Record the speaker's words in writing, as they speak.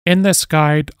In this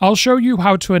guide, I'll show you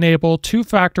how to enable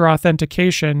two-factor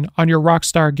authentication on your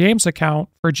Rockstar Games account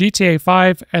for GTA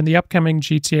 5 and the upcoming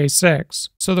GTA 6.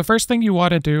 So the first thing you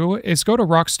want to do is go to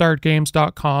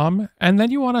rockstargames.com, and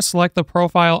then you want to select the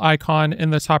profile icon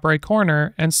in the top right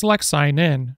corner and select Sign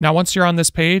In. Now once you're on this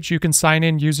page, you can sign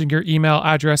in using your email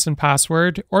address and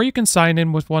password, or you can sign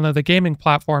in with one of the gaming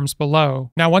platforms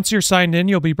below. Now once you're signed in,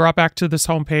 you'll be brought back to this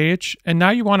home page, and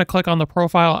now you want to click on the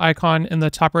profile icon in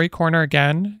the top right corner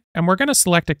again, and we're going to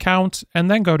select Account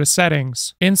and then go to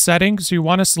Settings. In Settings, you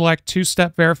want to select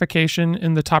Two-Step Verification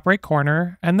in the top right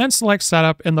corner, and then select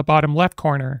Setup in the bottom left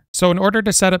corner. So in order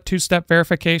to set up two-step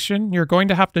verification, you're going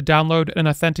to have to download an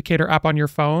authenticator app on your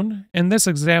phone. In this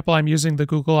example, I'm using the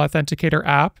Google Authenticator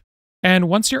app. And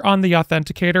once you're on the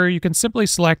authenticator, you can simply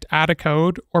select Add a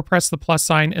Code or press the plus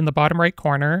sign in the bottom right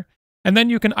corner, and then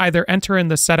you can either enter in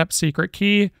the setup secret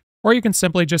key, or you can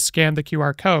simply just scan the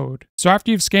QR code. So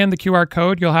after you've scanned the QR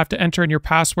code, you'll have to enter in your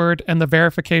password and the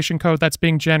verification code that's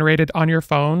being generated on your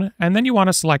phone, and then you want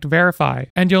to select Verify.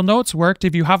 And you'll know it's worked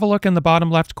if you have a look in the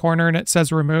bottom left corner and it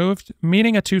says Removed,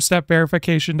 meaning a two-step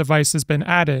verification device has been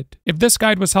added. If this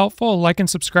guide was helpful, like and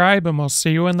subscribe, and we'll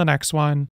see you in the next one.